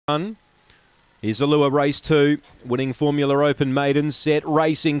Here's Allure Race 2, winning Formula Open maiden, set,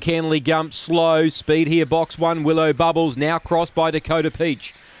 racing, Canley Gump, slow, speed here, box 1, Willow Bubbles, now crossed by Dakota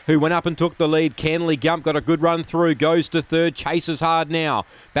Peach, who went up and took the lead. Canley Gump got a good run through, goes to third, chases hard now.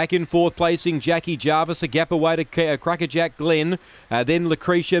 Back in fourth placing, Jackie Jarvis, a gap away to Crackerjack Glen. Then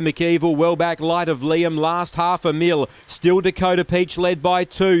Lucretia McEvil, well back, Light of Liam, last half a mil. Still Dakota Peach led by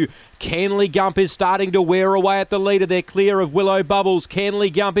 2. Canley Gump is starting to wear away at the leader. They're clear of Willow Bubbles.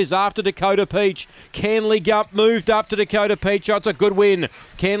 Canley Gump is after Dakota Peach. Canley Gump moved up to Dakota Peach. Oh, it's a good win.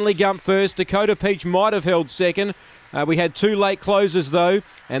 Canley Gump first. Dakota Peach might have held second. We had 2 late closers though,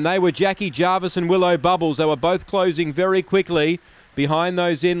 and they were Jackie Jarvis and Willow Bubbles. They were both closing very quickly. Behind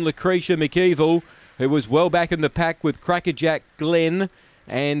those in Lucretia McEvil, who was well back in the pack with Crackerjack Glen,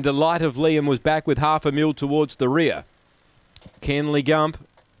 and the Light of Liam was back with half a mil towards the rear. Canley Gump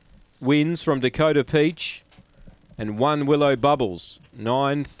wins from Dakota Peach and 1 Willow Bubbles.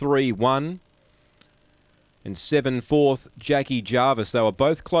 9-3-1 and 7-4 Jackie Jarvis. They were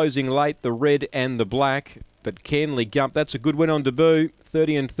both closing late, the red and the black. But Canley Gump, that's a good win on debut,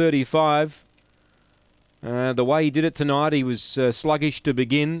 30 and 35. The way he did it tonight, he was sluggish to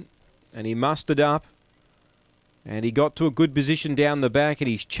begin, and he mustered up. And he got to a good position down the back, and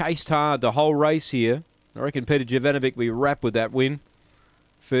he's chased hard the whole race here. I reckon Peter Jovanovic will be wrapped with that win.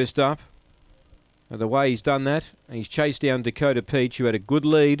 First up, the way he's done that, and he's chased down Dakota Peach, who had a good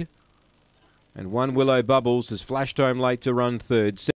lead. And 1 Willow Bubbles has flashed home late to run third.